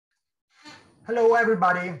Hello,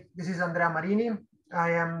 everybody. This is Andrea Marini.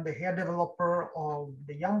 I am the head developer of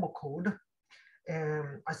the Yambo code.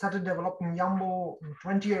 I started developing Yambo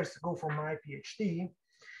 20 years ago for my PhD.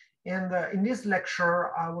 And in this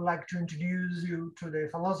lecture, I would like to introduce you to the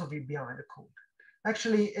philosophy behind the code.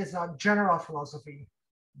 Actually, it's a general philosophy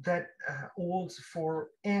that holds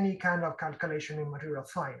for any kind of calculation in material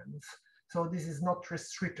science. So this is not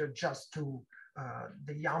restricted just to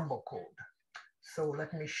the Yambo code. So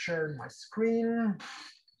let me share my screen.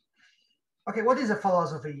 Okay, what is a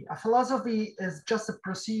philosophy? A philosophy is just a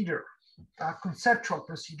procedure, a conceptual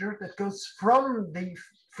procedure that goes from the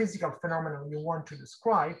physical phenomenon you want to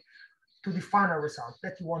describe to the final result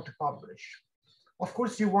that you want to publish. Of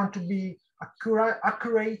course, you want to be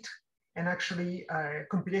accurate and actually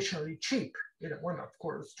computationally cheap. You don't want, of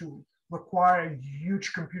course, to require a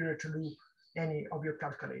huge computer to do any of your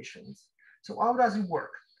calculations. So how does it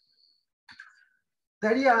work? The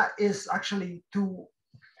idea is actually to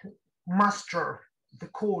master the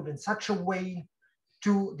code in such a way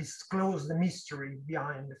to disclose the mystery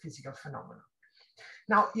behind the physical phenomena.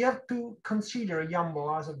 Now, you have to consider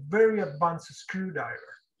Yambo as a very advanced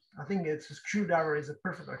screwdriver. I think a screwdriver is a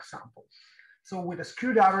perfect example. So with a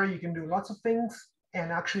screwdriver, you can do lots of things,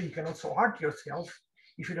 and actually you can also hurt yourself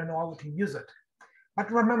if you don't know how to use it. But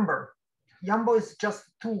remember, Yambo is just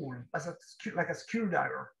a tool, like a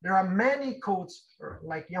screwdriver. There are many codes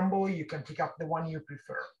like Yambo. You can pick up the one you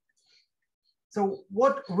prefer. So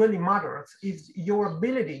what really matters is your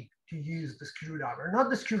ability to use the screwdriver, not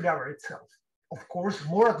the screwdriver itself. Of course,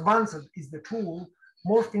 more advanced is the tool,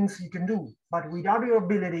 more things you can do. But without your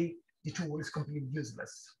ability, the tool is completely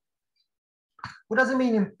useless. What does it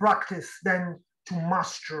mean in practice then to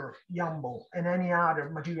master Yambo and any other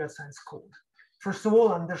material science code? First of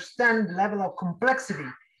all, understand the level of complexity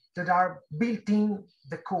that are built in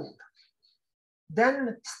the code.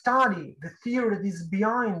 Then study the theory that is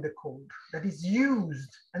behind the code, that is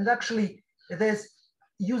used, and actually it is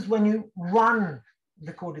used when you run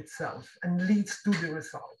the code itself and leads to the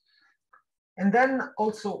result. And then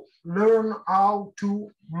also learn how to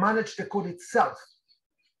manage the code itself,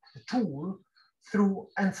 the tool, through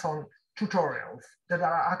hands-on tutorials that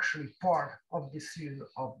are actually part of this series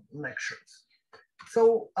of lectures.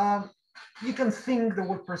 So you can think the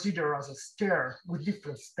whole procedure as a stair with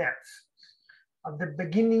different steps. At the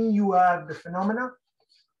beginning, you have the phenomena.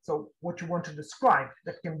 So what you want to describe,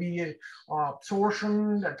 that can be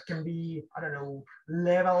absorption, that can be, I don't know,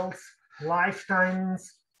 levels,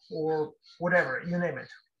 lifetimes, or whatever, you name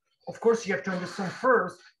it. Of course, you have to understand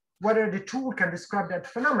first whether the tool can describe that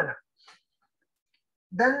phenomena.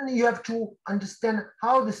 Then you have to understand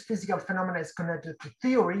how this physical phenomena is connected to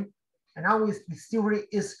theory, and how this theory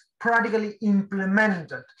is practically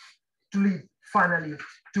implemented to lead finally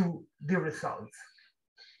to the results.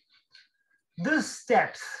 These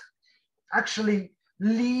steps actually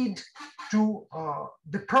lead to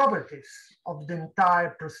the properties of the entire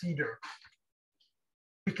procedure.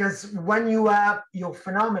 Because when you have your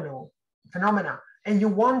phenomena and you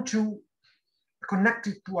want to connect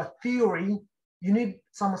it to a theory, you need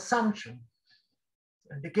some assumption.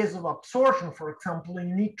 In the case of absorption, for example,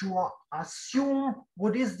 you need to assume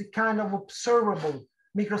what is the kind of observable,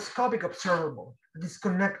 microscopic observable that is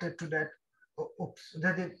connected to that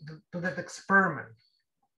experiment.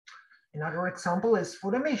 Another example is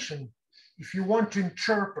for emission. If you want to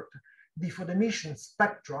interpret the photonic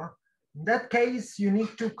spectra, in that case, you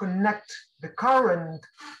need to connect the current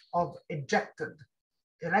of ejected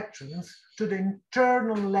electrons to the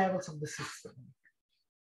internal levels of the system.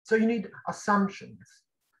 So you need assumptions.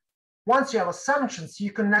 Once you have assumptions,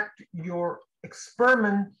 you connect your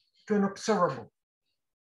experiment to an observable.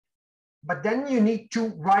 But then you need to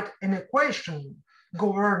write an equation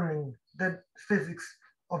governing the physics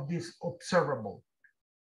of this observable.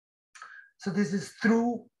 So this is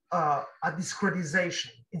through a discretization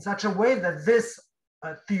in such a way that this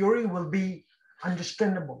theory will be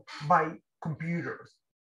understandable by computers.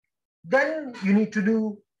 Then you need to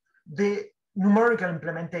do the numerical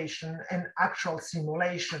implementation and actual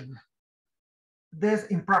simulation. This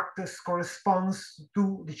in practice corresponds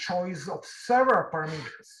to the choice of several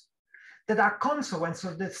parameters that are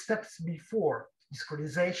consequences of the steps before,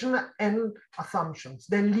 discretization and assumptions.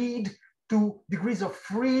 They lead to degrees of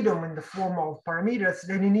freedom in the form of parameters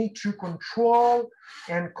that you need to control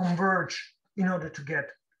and converge in order to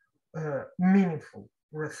get meaningful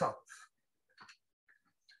results.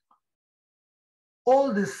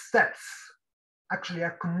 All these steps actually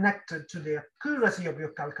are connected to the accuracy of your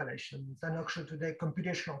calculations and actually to the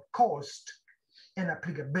computational cost and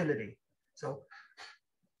applicability. So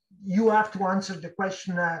you have to answer the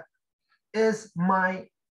question, is my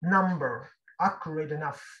number accurate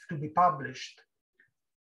enough to be published?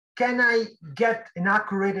 Can I get an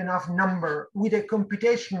accurate enough number with the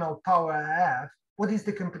computational power I have? What is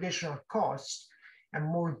the computational cost? And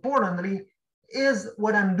more importantly, is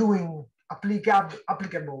what I'm doing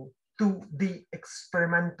applicable to the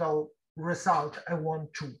experimental result I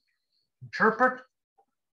want to interpret?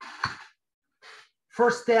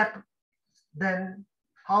 First step, then,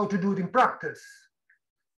 how to do it in practice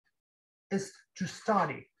is to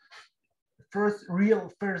study. The first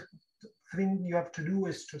thing you have to do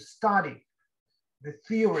is to study the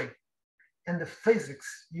theory and the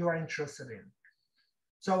physics you are interested in.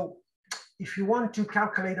 So if you want to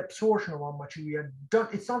calculate absorption of one material,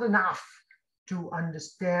 it's not enough to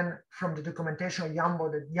understand from the documentation of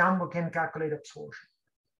Yambo that Yambo can calculate absorption.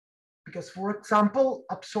 Because, for example,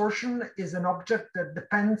 absorption is an object that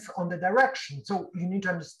depends on the direction. So you need to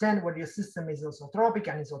understand whether your system is isotropic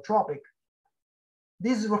and isotropic.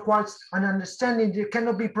 This requires an understanding that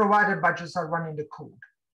cannot be provided by just running the code.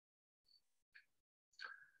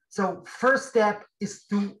 So first step is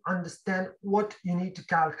to understand what you need to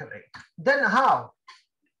calculate. Then how?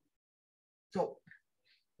 So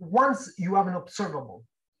once you have an observable,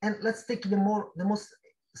 and let's take the most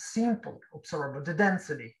simple observable, the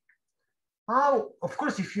density. How, of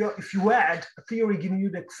course, if you had a theory giving you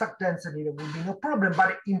the exact density, there would be no problem,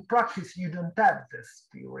 but in practice, you don't have this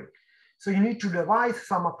theory. So you need to devise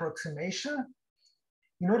some approximation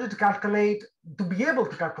in order to be able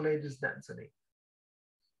to calculate this density.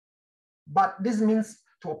 But this means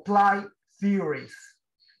to apply theories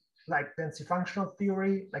like density functional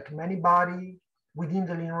theory, like many-body, within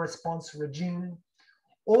the linear response regime.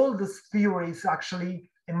 All these theories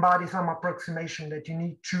actually embody some approximation that you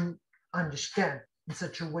need to understand in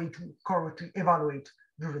such a way to correctly evaluate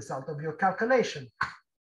the result of your calculation.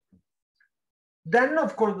 Then,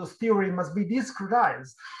 of course, the theory must be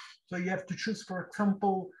discretized. So you have to choose, for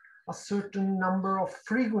example, a certain number of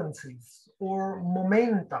frequencies or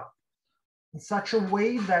momenta in such a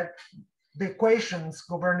way that the equations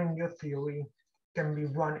governing your theory can be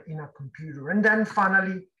run in a computer. And then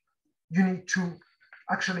finally, you need to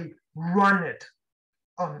actually run it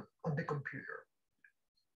on the computer.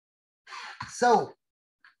 So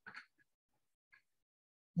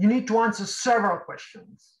you need to answer several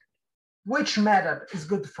questions. Which method is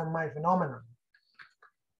good for my phenomenon?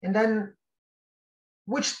 And then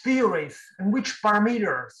which theories and which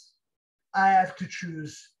parameters I have to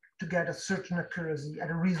choose to get a certain accuracy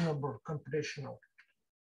at a reasonable computational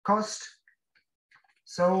cost.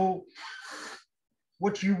 So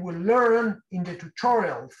what you will learn in the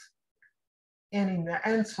tutorials and in the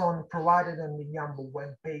hands-on provided on the Yambo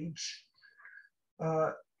webpage,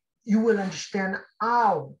 you will understand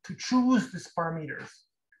how to choose these parameters,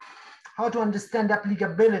 how to understand the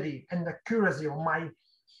applicability and accuracy of my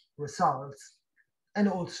results, and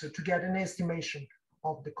also to get an estimation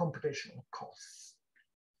of the computational costs.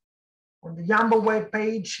 On the Yambo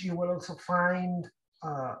webpage, you will also find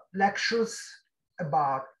lectures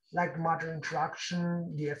about like-matter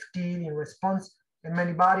interaction, DFT, linear response, and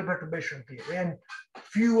many-body perturbation theory. And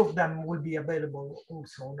few of them will be available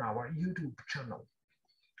also on our YouTube channel.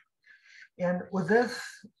 And with this,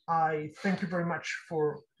 I thank you very much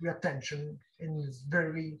for your attention in this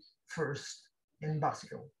very first and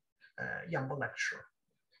basic Yambo lecture.